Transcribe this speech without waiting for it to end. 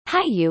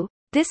Hi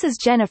this is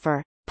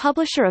Jennifer,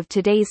 publisher of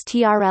today's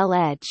TRL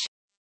Edge.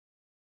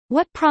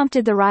 What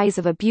prompted the rise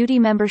of a beauty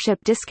membership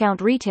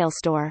discount retail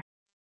store?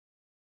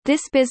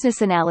 This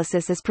business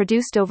analysis is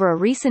produced over a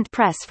recent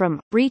press from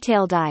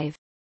Retail Dive.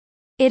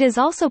 It is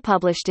also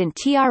published in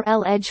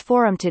TRL Edge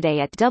forum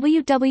today at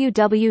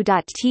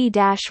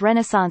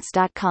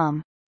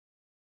www.t-renaissance.com.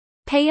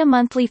 Pay a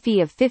monthly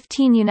fee of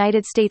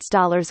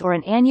 $15 or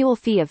an annual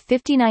fee of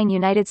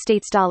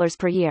 $59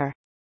 per year.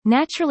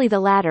 Naturally, the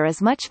latter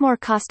is much more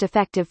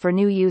cost-effective for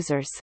new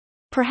users,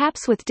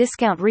 perhaps with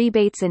discount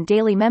rebates and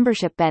daily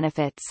membership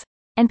benefits,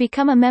 and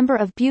become a member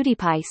of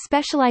BeautyPie,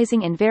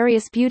 specializing in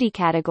various beauty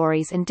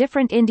categories and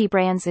different indie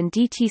brands and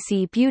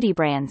DTC beauty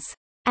brands,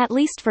 at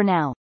least for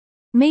now.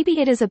 Maybe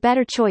it is a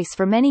better choice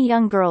for many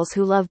young girls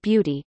who love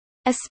beauty,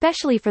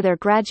 especially for their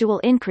gradual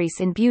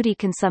increase in beauty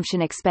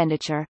consumption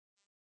expenditure.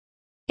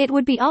 It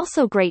would be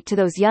also great to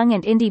those young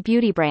and indie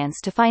beauty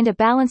brands to find a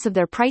balance of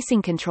their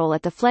pricing control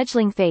at the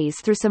fledgling phase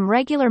through some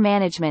regular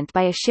management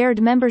by a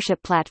shared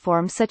membership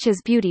platform such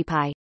as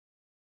BeautyPie.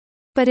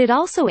 But it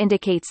also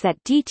indicates that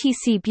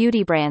DTC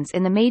beauty brands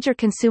in the major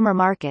consumer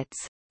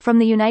markets, from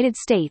the United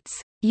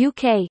States,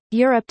 UK,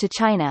 Europe to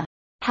China,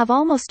 have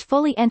almost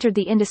fully entered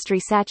the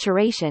industry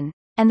saturation,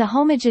 and the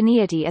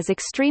homogeneity is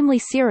extremely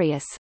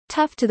serious,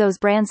 tough to those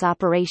brands'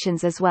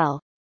 operations as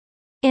well.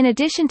 In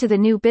addition to the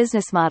new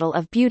business model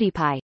of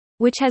BeautyPie,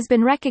 which has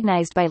been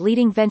recognized by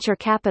leading venture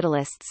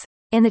capitalists,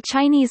 in the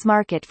Chinese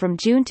market from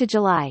June to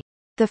July,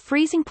 the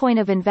freezing point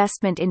of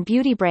investment in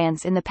beauty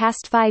brands in the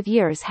past 5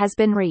 years has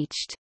been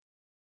reached.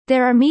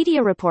 There are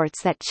media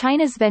reports that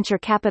China's venture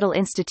capital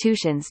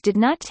institutions did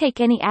not take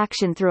any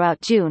action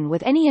throughout June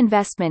with any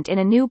investment in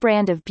a new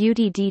brand of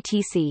beauty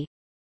DTC.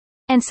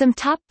 And some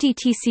top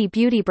DTC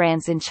beauty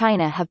brands in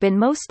China have been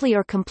mostly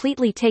or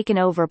completely taken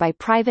over by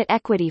private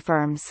equity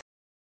firms.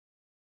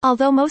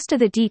 Although most of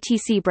the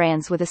DTC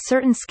brands with a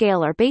certain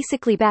scale are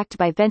basically backed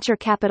by venture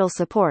capital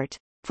support,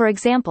 for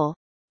example,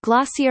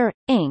 Glossier,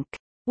 Inc.,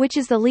 which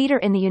is the leader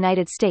in the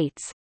United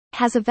States,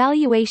 has a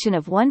valuation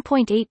of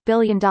 $1.8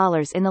 billion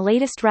in the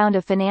latest round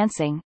of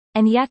financing,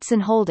 and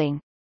Yatsen Holding,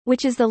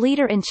 which is the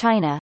leader in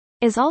China,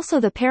 is also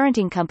the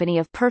parenting company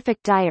of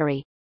Perfect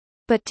Diary.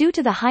 But due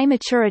to the high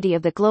maturity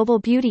of the global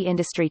beauty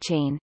industry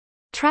chain,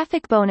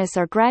 traffic bonus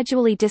are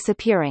gradually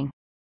disappearing.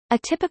 A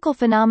typical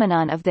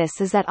phenomenon of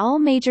this is that all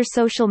major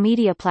social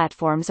media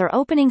platforms are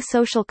opening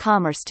social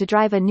commerce to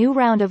drive a new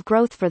round of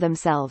growth for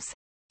themselves.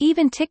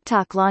 Even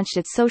TikTok launched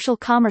its social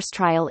commerce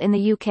trial in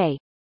the UK,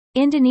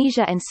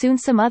 Indonesia and soon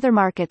some other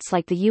markets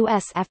like the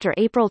US after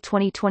April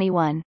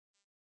 2021.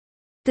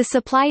 The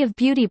supply of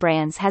beauty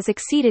brands has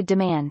exceeded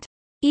demand.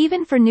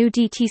 Even for new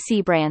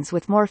DTC brands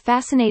with more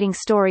fascinating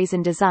stories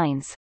and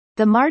designs,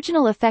 the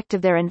marginal effect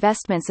of their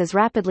investments is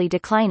rapidly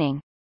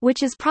declining,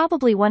 which is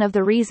probably one of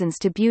the reasons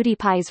to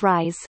BeautyPie's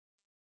rise.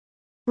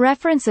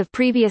 Reference of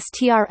previous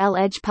TRL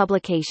Edge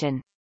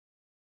publication.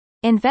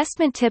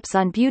 Investment tips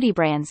on beauty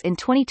brands in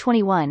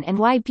 2021 and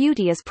why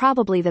beauty is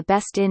probably the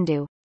best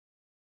industry.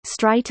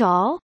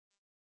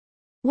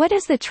 What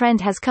is the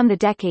trend has come the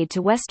decade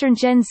to Western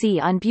Gen Z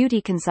on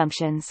beauty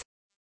consumptions?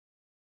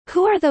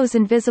 Who are those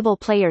invisible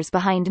players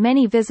behind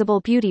many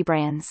visible beauty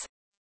brands?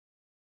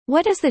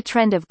 What is the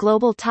trend of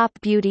global top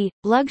beauty,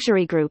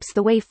 luxury groups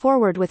the way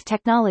forward with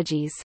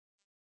technologies?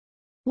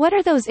 What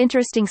are those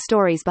interesting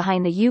stories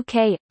behind the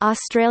UK,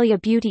 Australia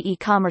beauty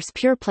e-commerce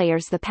pure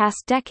players the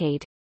past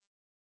decade?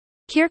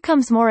 Here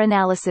comes more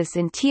analysis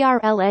in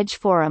TRL Edge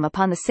forum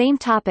upon the same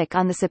topic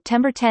on the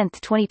September 10,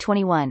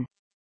 2021.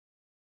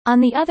 On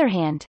the other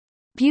hand,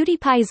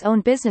 BeautyPie's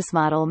own business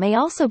model may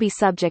also be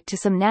subject to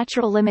some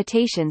natural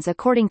limitations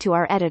according to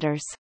our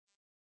editors.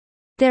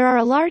 There are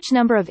a large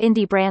number of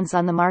indie brands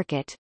on the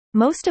market,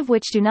 most of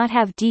which do not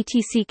have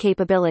DTC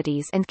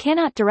capabilities and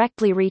cannot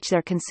directly reach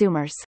their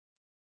consumers.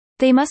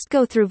 They must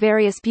go through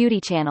various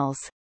beauty channels.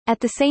 At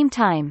the same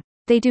time,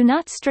 they do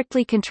not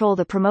strictly control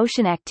the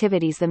promotion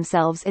activities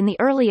themselves in the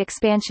early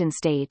expansion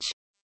stage.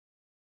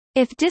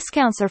 If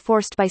discounts are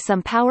forced by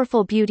some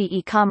powerful beauty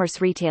e-commerce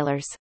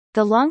retailers,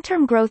 the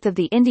long-term growth of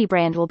the indie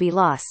brand will be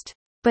lost.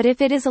 But if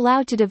it is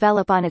allowed to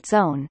develop on its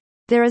own,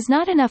 there is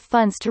not enough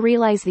funds to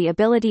realize the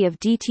ability of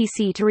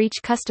DTC to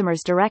reach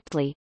customers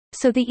directly,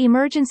 so the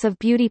emergence of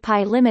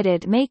BeautyPie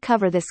Limited may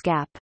cover this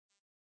gap.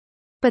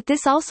 But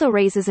this also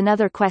raises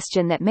another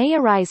question that may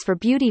arise for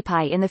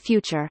BeautyPie in the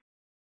future.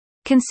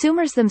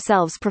 Consumers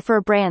themselves prefer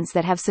brands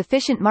that have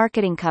sufficient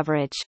marketing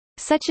coverage,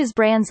 such as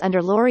brands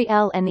under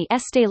L'Oréal and the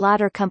Estée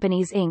Lauder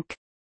Companies Inc.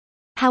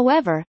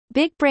 However,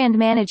 big brand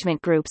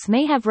management groups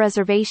may have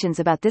reservations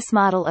about this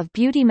model of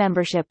beauty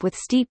membership with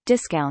steep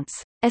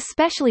discounts,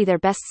 especially their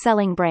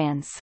best-selling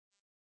brands.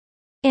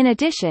 In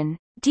addition,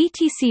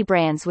 DTC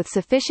brands with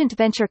sufficient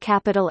venture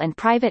capital and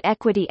private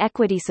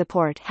equity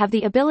support have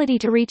the ability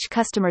to reach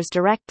customers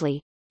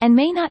directly, and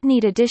may not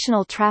need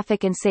additional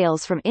traffic and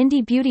sales from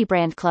indie beauty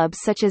brand clubs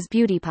such as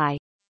BeautyPie.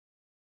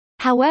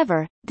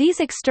 However, these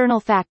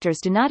external factors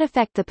do not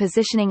affect the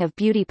positioning of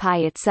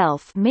BeautyPie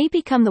itself. May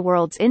become the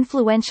world's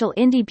influential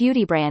indie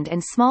beauty brand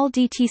and small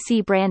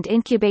DTC brand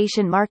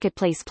incubation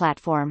marketplace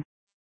platform.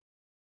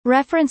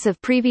 Reference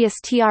of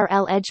previous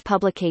TRL Edge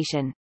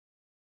publication.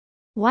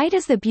 Why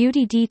does the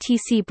beauty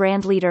DTC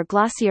brand leader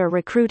Glossier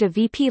recruit a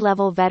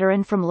VP-level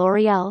veteran from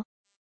L'Oréal?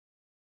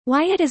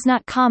 Why it is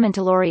not common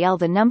to L'Oréal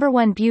the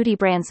 #1 beauty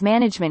brands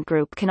management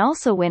group can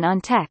also win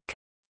on tech.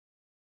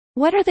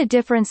 What are the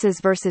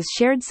differences versus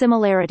shared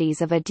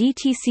similarities of a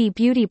DTC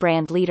beauty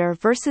brand leader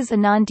versus a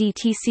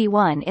non-DTC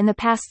one in the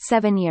past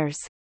 7 years?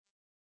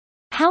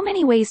 How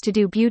many ways to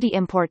do beauty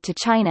import to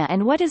China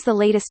and what is the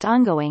latest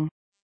ongoing?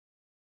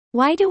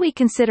 Why do we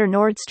consider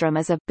Nordstrom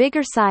as a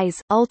bigger size,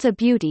 Ulta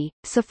Beauty,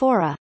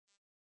 Sephora?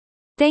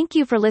 Thank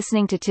you for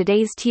listening to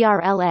today's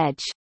TRL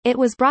Edge. It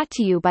was brought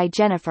to you by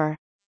Jennifer.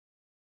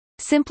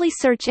 Simply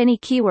search any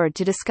keyword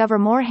to discover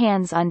more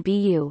hands-on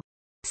BU.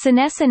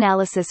 Finesse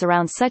analysis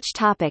around such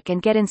topic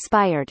and get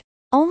inspired.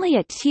 Only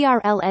at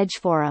TRL Edge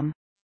Forum.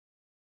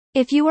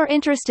 If you are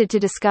interested to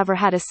discover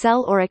how to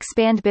sell or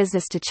expand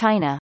business to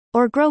China,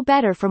 or grow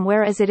better from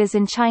whereas it is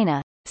in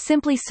China,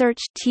 simply search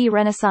T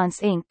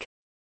Renaissance Inc.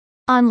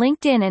 on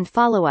LinkedIn and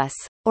follow us,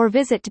 or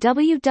visit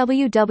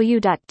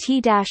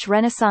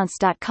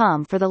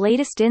www.t-renaissance.com for the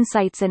latest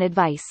insights and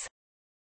advice.